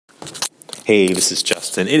Hey, this is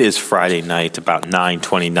Justin. It is Friday night, about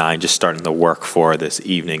 9:29, just starting the work for this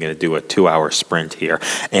evening. Going to do a 2-hour sprint here,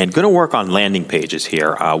 and going to work on landing pages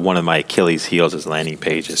here. One of my Achilles heels is landing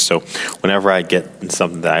pages. So whenever I get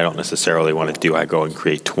something that I don't necessarily want to do, I go and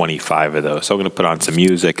create 25 of those. So I'm going to put on some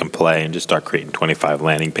music and play and just start creating 25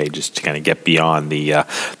 landing pages to kind of get beyond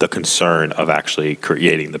the concern of actually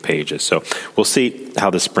creating the pages. So we'll see how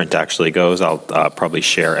the sprint actually goes. I'll probably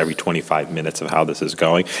share every 25 minutes of how this is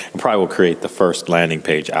going, and probably will create the first landing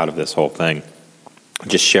page out of this whole thing.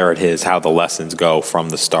 Just share how the lessons go from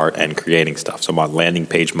the start and creating stuff. So I'm on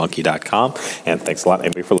landingpagemonkey.com, and thanks a lot,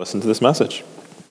 Amy, for listening to this message.